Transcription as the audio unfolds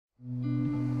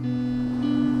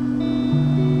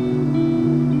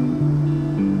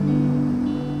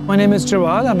My name is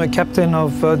Gérard. I'm a captain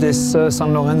of this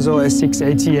Sanlorenzo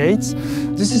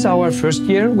SX88. This is our first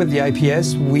year with the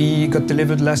IPS. We got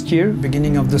delivered last year,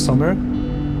 beginning of the summer.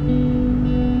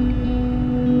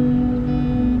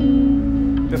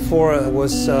 Before I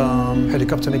was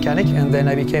helicopter mechanic, and then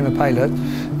I became a pilot.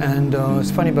 And it's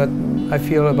funny, but I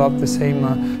feel about the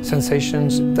same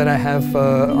sensations that I have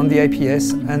on the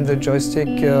IPS, and the joystick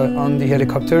on the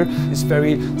helicopter is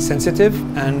very sensitive,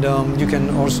 and you can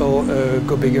also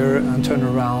go bigger and turn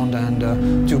around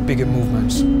and do bigger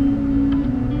movements.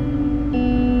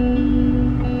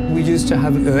 We used to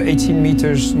have 18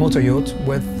 meters motor yacht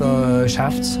with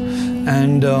shafts,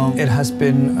 and it has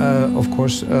been, of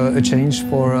course, a change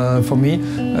for me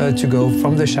to go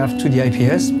from the shaft to the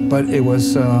IPS, but it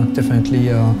was definitely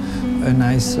a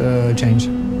nice change.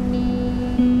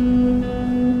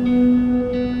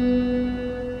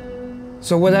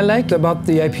 So what I liked about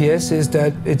the IPS is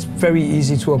that it's very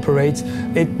easy to operate.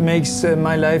 It makes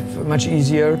my life much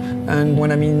easier, and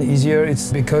when I mean easier,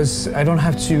 it's because I don't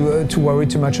have to worry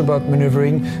too much about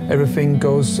maneuvering. Everything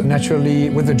goes naturally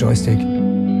with the joystick.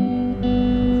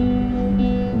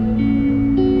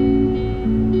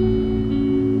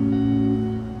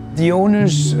 The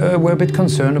owners were a bit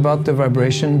concerned about the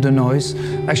vibration, the noise.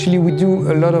 Actually, we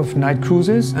do a lot of night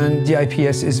cruises, and the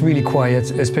IPS is really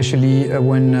quiet, especially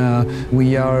when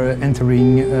we are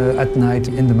entering at night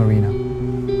in the marina.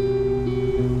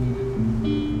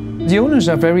 The owners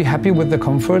are very happy with the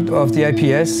comfort of the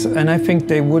IPS, and I think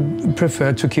they would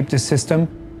prefer to keep this system.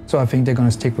 So I think they're going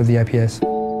to stick with the IPS.